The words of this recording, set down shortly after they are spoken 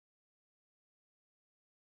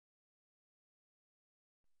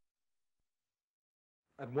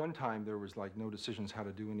At one time, there was like no decisions how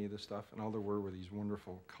to do any of this stuff, and all there were these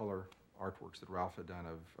wonderful color artworks that Ralph had done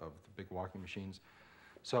of the big walking machines.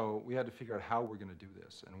 So we had to figure out how we're going to do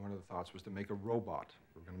this, and one of the thoughts was to make a robot.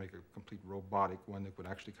 We're going to make a complete robotic one that would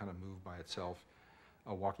actually kind of move by itself,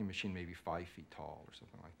 a walking machine maybe 5 feet tall or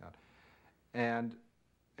something like that. And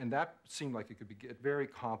that seemed like it could get very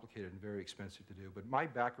complicated and very expensive to do, but my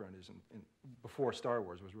background is before Star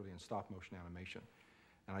Wars was really in stop-motion animation.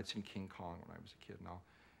 And I'd seen King Kong when I was a kid and all.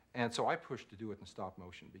 And so I pushed to do it in stop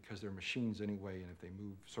motion because they're machines anyway, and if they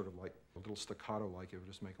move sort of like a little staccato-like, it would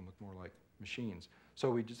just make them look more like machines. So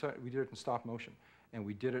we did it in stop motion, and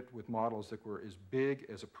we did it with models that were as big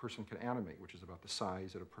as a person could animate, which is about the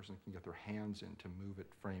size that a person can get their hands in to move it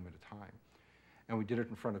frame at a time. And we did it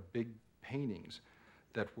in front of big paintings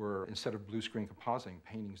that were, instead of blue screen compositing,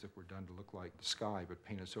 paintings that were done to look like the sky, but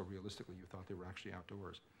painted so realistically you thought they were actually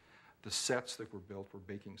outdoors. The sets that were built were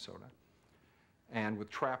baking soda, and with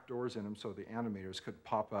trap doors in them so the animators could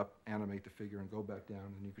pop up, animate the figure, and go back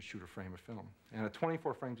down, and you could shoot a frame of film. And at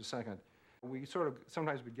 24 frames a second, we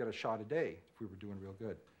sometimes we'd get a shot a day if we were doing real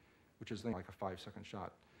good, which is like a 5-second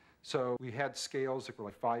shot. So we had scales that were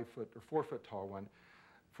like 5 foot or 4 foot tall one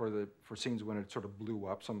for scenes when it sort of blew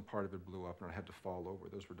up, some part of it blew up and it had to fall over.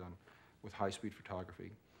 Those were done with high-speed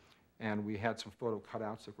photography. And we had some photo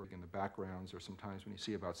cutouts that were in the backgrounds, or sometimes when you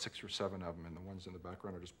see about 6 or 7 of them, and the ones in the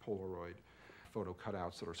background are just Polaroid photo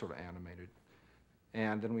cutouts that are sort of animated.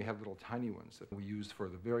 And then we had little tiny ones that we used for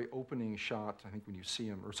the very opening shot, I think when you see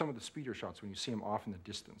them, or some of the speeder shots when you see them off in the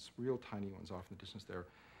distance, real tiny ones off in the distance there.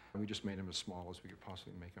 And we just made them as small as we could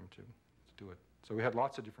possibly make them to do it. So we had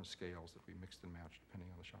lots of different scales that we mixed and matched depending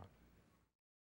on the shot.